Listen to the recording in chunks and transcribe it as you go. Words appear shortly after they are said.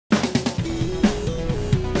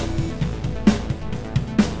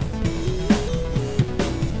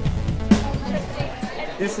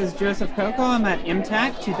This is Joseph Coco. I'm at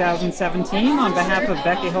MTAC 2017 on behalf of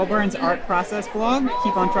Becky Holborn's Art Process blog.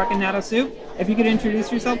 Keep on trucking, Natto Soup. If you could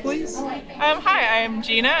introduce yourself, please. Hi, I'm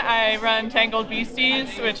Gina. I run Tangled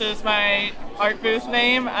Beasties, which is my art booth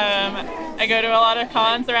name. I go to a lot of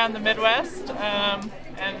cons around the Midwest,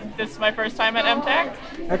 and this is my first time at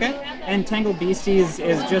MTAC. Okay. And Tangled Beasties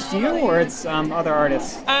is just you, or it's other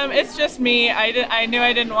artists? It's just me. I knew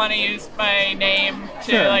I didn't want to use my name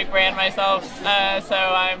to brand myself, so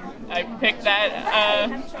I picked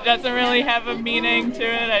that. It doesn't really have a meaning to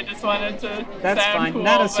it. I just wanted to That's sound fine. cool.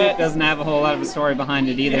 Natto Soup doesn't have a whole lot of a story behind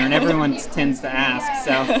it either, and everyone tends to ask.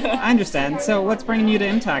 So I understand. So what's bringing you to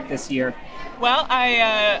MTAC this year? Well,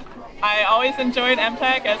 I always enjoyed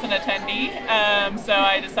MTAC as an attendee, so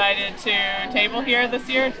I decided to table here this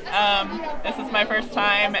year. This is my first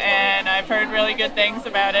time, and I've heard really good things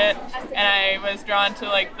about it, and I was drawn to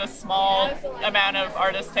the small amount of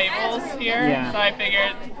artist tables here, so I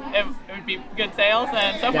figured it would be good sales,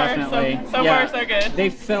 and so far so good. They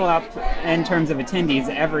fill up in terms of attendees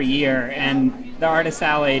every year, and the artist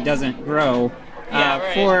alley doesn't grow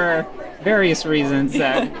for various reasons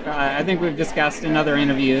that I think we've discussed in other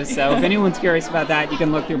interviews. So if anyone's curious about that, you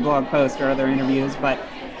can look through blog posts or other interviews. But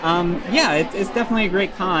it's definitely a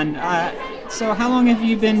great con. So how long have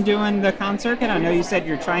you been doing the con circuit? I know you said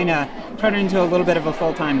you're trying to turn it into a little bit of a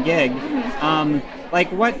full-time gig.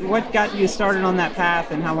 What got you started on that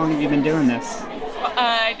path, and how long have you been doing this?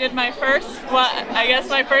 I did my first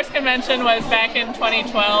convention was back in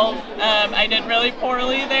 2012. I did really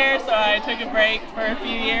poorly there, so I took a break for a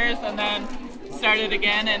few years and then started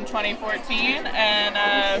again in 2014 and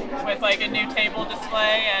with a new table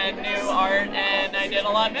display and new art, and I did a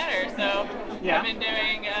lot better. So I've been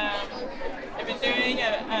doing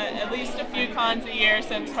at least a few cons a year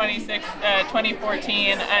since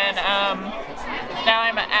 2014, and now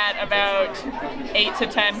I'm at about 8 to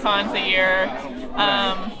 10 cons a year.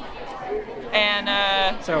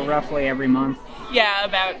 So roughly every month? Yeah,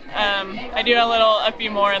 about. I do a few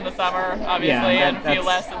more in the summer, obviously, and a few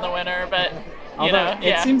less in the winter, but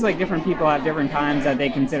it seems like different people have different times that they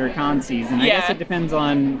consider con season. I guess it depends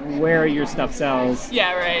on where your stuff sells.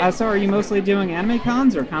 Yeah, right. So are you mostly doing anime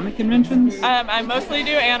cons or comic conventions? I mostly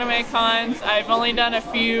do anime cons. I've only done a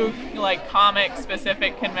few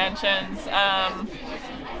comic-specific conventions.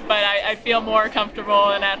 But I feel more comfortable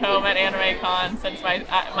and at home at anime con since my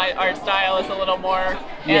art style is a little more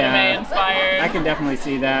anime inspired. I can definitely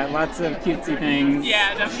see that. Lots of cutesy things.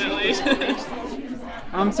 Yeah, definitely.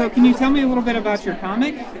 So can you tell me a little bit about your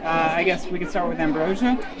comic? I guess we could start with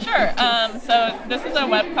Ambrosia. Sure. So this is a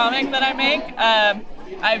webcomic that I make.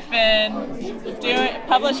 I've been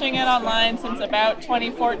publishing it online since about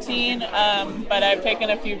 2014, but I've taken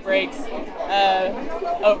a few breaks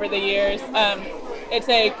over the years. It's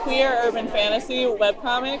a queer urban fantasy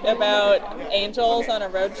webcomic about angels on a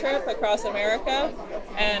road trip across America,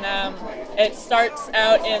 and it starts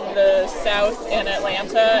out in the South in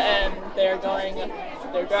Atlanta, and they're driving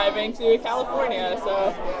to California.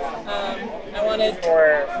 So I wanted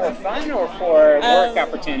for fun or for work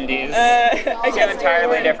opportunities. I guess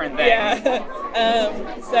entirely different things. Yeah.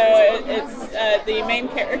 So it's the main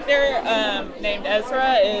character named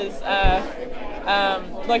Ezra is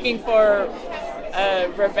looking for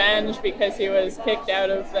revenge because he was kicked out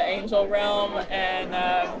of the angel realm, and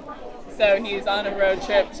so he's on a road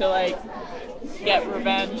trip to get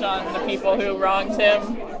revenge on the people who wronged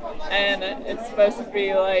him, and it's supposed to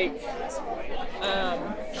be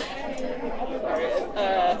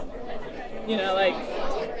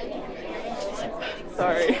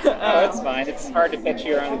sorry. It's fine. It's hard to pitch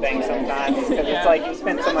your own thing sometimes because it's you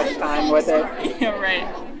spend so much time with it. Yeah, right.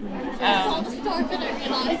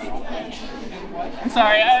 I'm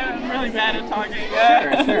sorry, I'm really bad at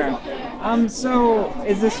talking. Sure. So,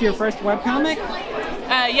 is this your first webcomic?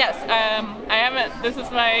 Yes. I haven't. This is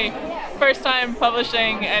my first time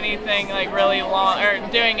publishing anything really long, or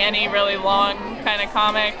doing any really long kind of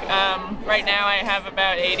comic. Right now, I have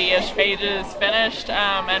about 80-ish pages finished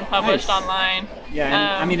and published online.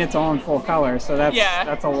 Yeah, and it's all in full color, so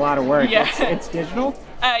that's a lot of work. Yeah. It's digital?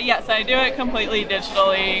 Yes, I do it completely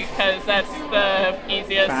digitally because that's the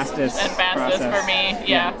easiest and fastest for me.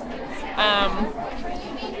 Yeah.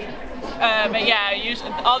 But yeah,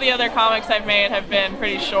 usually all the other comics I've made have been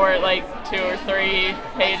pretty short, 2 or 3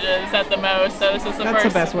 pages at the most. So this is the That's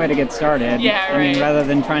first. the best way to get started. Yeah, right. I mean, rather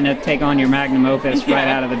than trying to take on your magnum opus right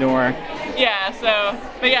out of the door. Yeah, so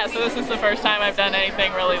this is the first time I've done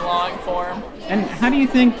anything really long form. And how do you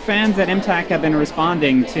think fans at MTAC have been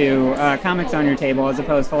responding to comics on your table as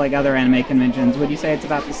opposed to like other anime conventions? Would you say it's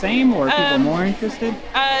about the same, or are people more interested?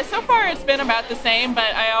 So far it's been about the same,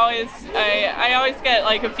 but I always get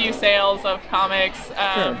like a few sales of comics.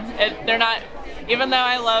 Sure. They're not, even though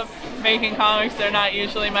I love making comics, they're not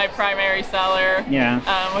usually my primary seller. Yeah,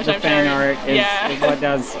 which the I'm fan sure, art is what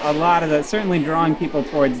does a lot of the, certainly drawing people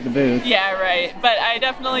towards the booth. Yeah, right. But I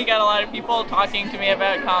definitely get a lot of people talking to me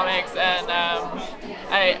about comics, and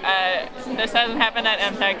this hasn't happened at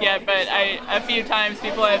MTAC yet, but a few times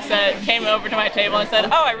people have came over to my table and said,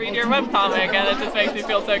 "Oh, I read your webcomic," and it just makes me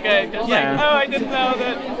feel so good, because like, oh, I didn't know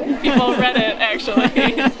that people read it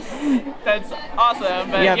actually. That's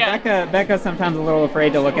awesome. But Becca's sometimes a little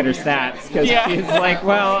afraid to look at her stats because she's like,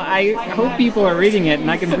 well, I hope people are reading it,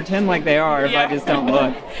 and I can pretend like they are if I just don't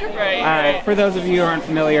look. Right. For those of you who aren't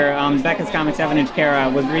familiar, Becca's Comic 7-inch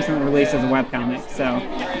Kara was recently released as a webcomic, so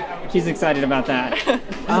she's excited about that.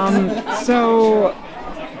 So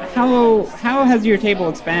how has your table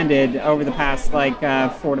expanded over the past 4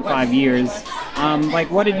 to 5 years?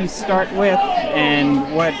 What did you start with, and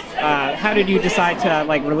how did you decide to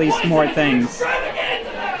release more things?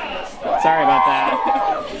 Sorry about that.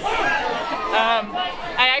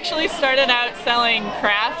 I actually started out selling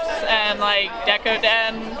crafts and deco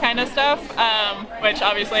den kind of stuff, which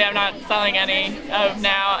obviously I'm not selling any of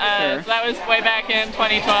now. Sure. So that was way back in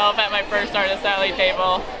 2012 at my first Artist Alley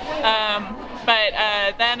table. But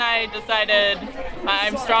then I decided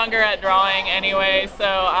I'm stronger at drawing anyway, so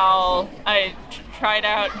I tried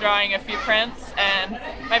out drawing a few prints, and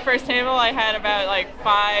my first table I had about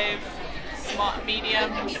 5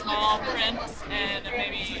 medium, small prints, and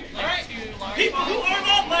maybe 2 large ones. And now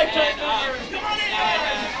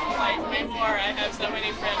I have way more. I have so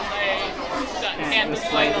many prints I can't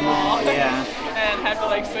display them all. And have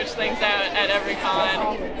to switch things out at every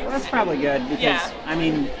con. Well, that's probably good, because I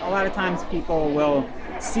mean, a lot of times people will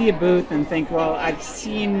see a booth and think, well, I've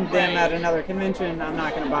seen them at another convention, I'm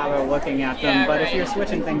not going to bother looking at them. But if you're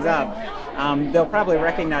switching things up, they'll probably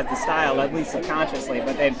recognize the style, at least subconsciously,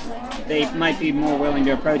 but they might be more willing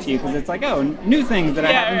to approach you because it's like, oh, new things that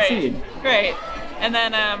I haven't seen. Right. And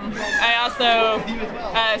then I also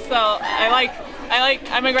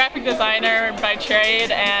I'm a graphic designer by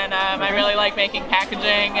trade, and I really like making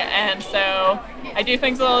packaging, and so I do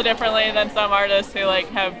things a little differently than some artists who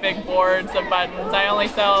have big boards of buttons. I only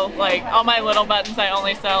sell all my little buttons. I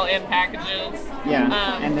only sell in packages.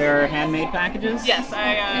 Yeah, and they're handmade packages? Yes,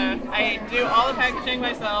 I do all the packaging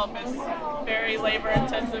myself. It's a very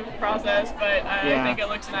labor-intensive process, but I think it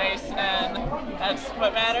looks nice, and that's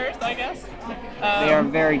what matters, I guess. They are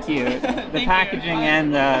very cute. The packaging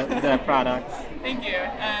and the products. Thank you.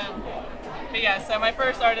 But yeah, so my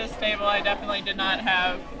first artist table, I definitely did not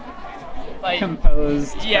have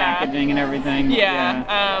composed packaging and everything.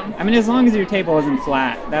 I mean, as long as your table isn't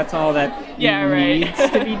flat, that's all that needs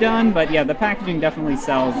to be done. But yeah, the packaging definitely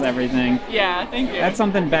sells everything. Yeah, thank you. That's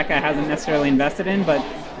something Becca hasn't necessarily invested in, but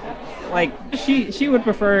she would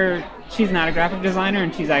prefer. She's not a graphic designer,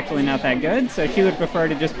 and she's actually not that good, so she would prefer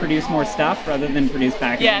to just produce more stuff rather than produce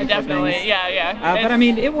packaging. Yeah, definitely. But I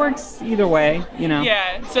mean, it works either way,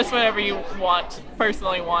 Yeah, it's just whatever you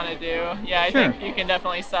personally want to do. Yeah, I think you can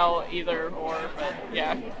definitely sell either or, but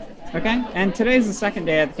yeah. Okay, and today's the second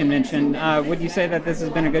day at the convention. Would you say that this has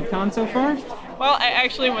been a good con so far? Well, I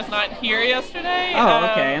actually was not here yesterday. Oh,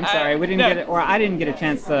 okay. I'm sorry. We didn't get it, or I didn't get a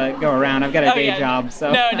chance to go around. I've got a day job,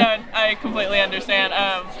 so. No, I completely understand.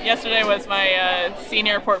 Yesterday was my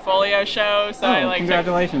senior portfolio show, so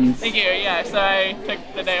congratulations. Thank you. Yeah, so I took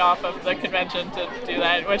the day off of the convention to do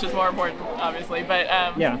that, which is more important, obviously. But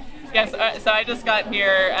yes, so I just got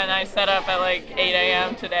here and I set up at 8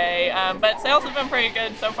 a.m. today. But sales have been pretty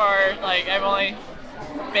good so far. I've only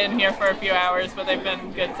been here for a few hours, but they've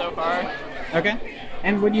been good so far. Okay.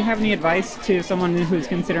 And would you have any advice to someone who's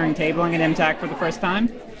considering tabling at MTAC for the first time?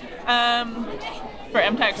 For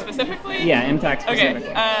MTAC specifically? Yeah, MTAC specifically.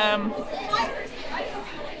 Okay.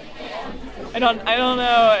 I don't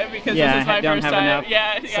know, because this is my first time. Enough.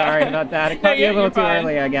 Yeah. Sorry about that. It caught you a little too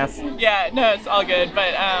early, I guess. Yeah, no, it's all good.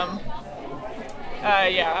 But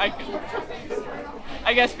I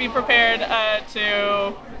guess be prepared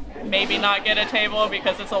to maybe not get a table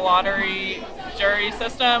because it's a lottery jury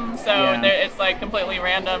system. So it's completely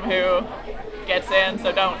random who gets in.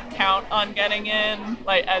 So don't count on getting in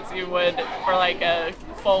as you would for a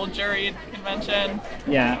full juried convention. convention.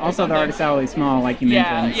 Yeah. Also, the Artist Alley is small, like you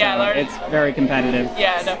mentioned. Yeah, so it's very competitive.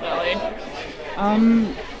 Yeah, definitely.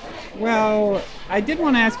 Well, I did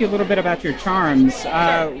want to ask you a little bit about your charms.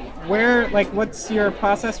 Sure. What's your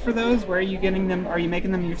process for those? Where are you getting them? Are you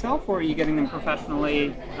making them yourself, or are you getting them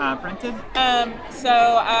professionally printed? So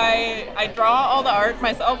I draw all the art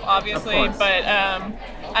myself, obviously, but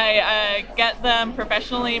I get them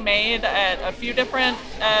professionally made at a few different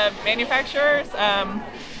manufacturers.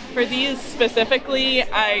 For these specifically,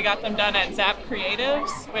 I got them done at Zap Creatives,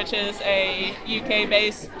 which is a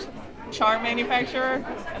UK-based charm manufacturer,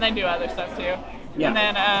 and they do other stuff too. Yeah. And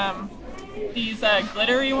then these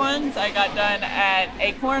glittery ones I got done at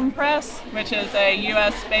Acorn Press, which is a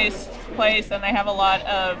US-based place, and they have a lot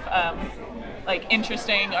of like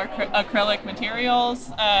interesting acrylic materials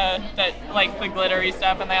that like the glittery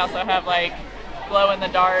stuff, and they also have like glow in the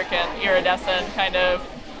dark and iridescent kind of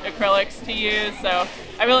acrylics to use. So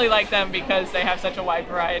I really like them because they have such a wide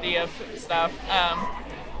variety of stuff.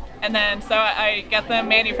 And then so I get them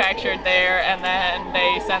manufactured there, and then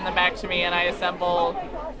they send them back to me, and I assemble,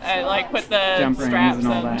 like put the Jump straps rings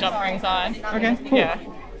and all that. jump rings on. Okay, cool. Yeah.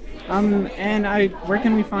 Where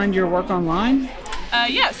can we find your work online?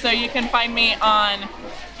 So you can find me on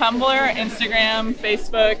Tumblr, Instagram,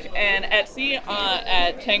 Facebook, and Etsy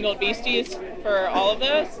at Tangled Beasties for all of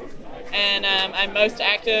those. And I'm most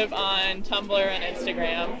active on Tumblr and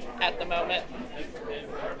Instagram at the moment.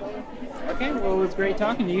 Okay, well, it was great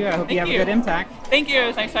talking to you. I hope you have a good MTAC. Thank you. It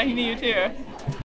was nice talking to you too.